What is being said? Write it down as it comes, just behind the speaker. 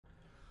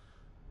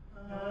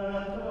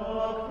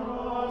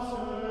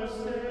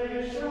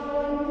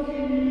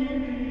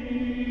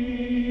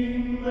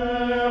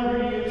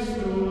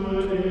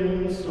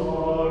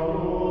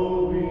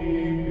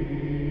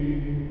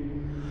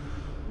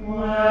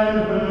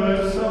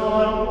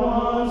Son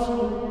was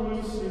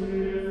crucified.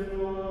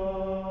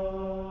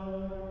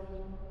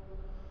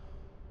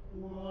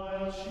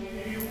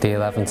 The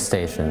 11th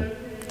station.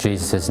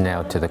 Jesus is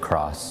nailed to the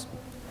cross.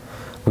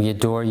 We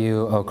adore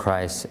you, O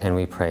Christ, and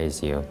we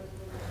praise you,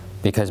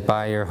 because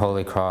by your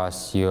holy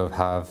cross you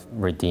have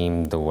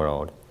redeemed the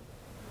world.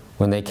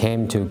 When they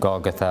came to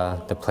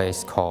Golgotha, the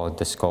place called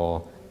the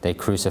Skull, they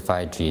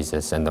crucified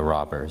Jesus and the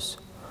robbers,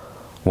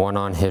 one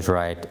on his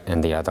right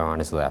and the other on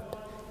his left.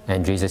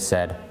 And Jesus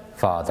said,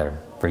 Father,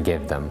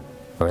 forgive them,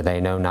 for they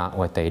know not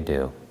what they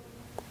do.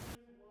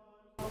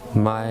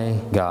 My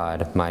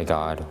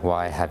God,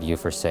 why have you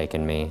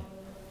forsaken me?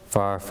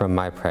 Far from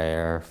my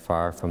prayer,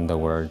 far from the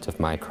words of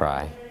my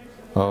cry.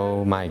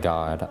 O my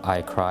God,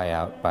 I cry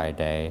out by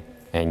day,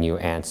 and you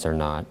answer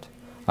not.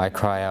 I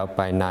cry out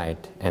by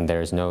night, and there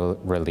is no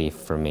relief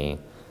for me.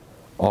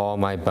 All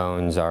my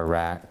bones are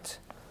racked.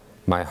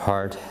 My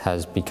heart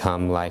has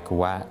become like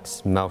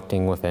wax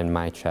melting within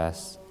my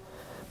chest.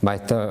 My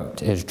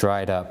throat is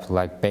dried up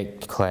like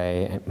baked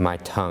clay, and my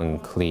tongue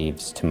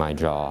cleaves to my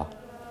jaw.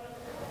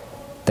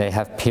 They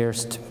have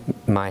pierced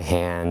my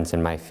hands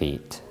and my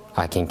feet.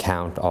 I can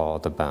count all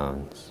the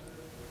bones.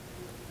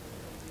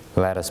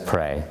 Let us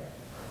pray.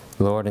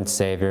 Lord and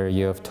Savior,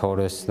 you have told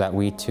us that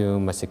we too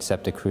must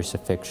accept the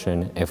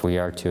crucifixion if we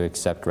are to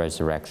accept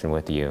resurrection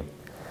with you.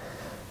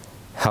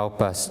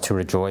 Help us to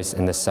rejoice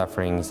in the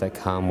sufferings that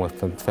come with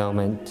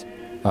fulfillment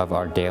of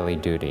our daily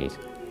duties,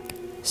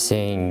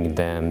 seeing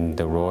them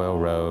the royal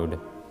road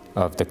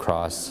of the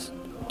cross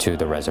to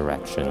the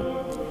resurrection.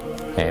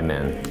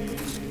 Amen.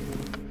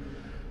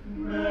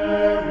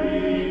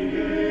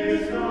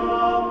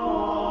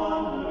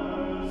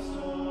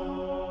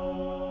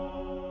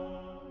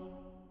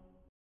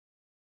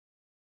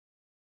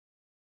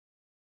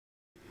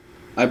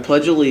 I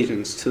pledge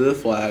allegiance to the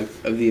flag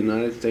of the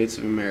United States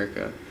of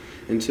America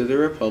and to the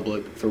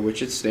republic for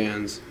which it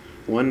stands,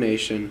 one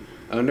nation,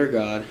 under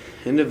God,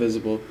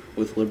 indivisible,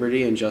 with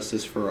liberty and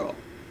justice for all.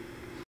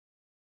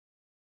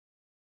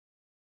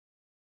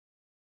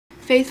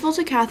 Faithful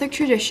to Catholic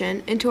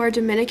tradition and to our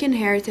Dominican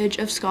heritage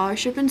of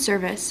scholarship and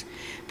service,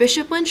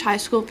 Bishop Lynch High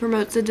School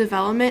promotes the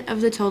development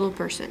of the total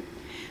person.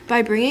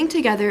 By bringing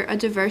together a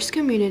diverse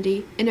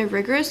community in a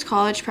rigorous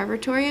college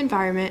preparatory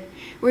environment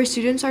where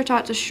students are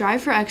taught to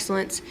strive for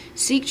excellence,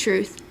 seek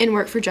truth, and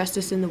work for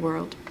justice in the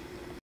world.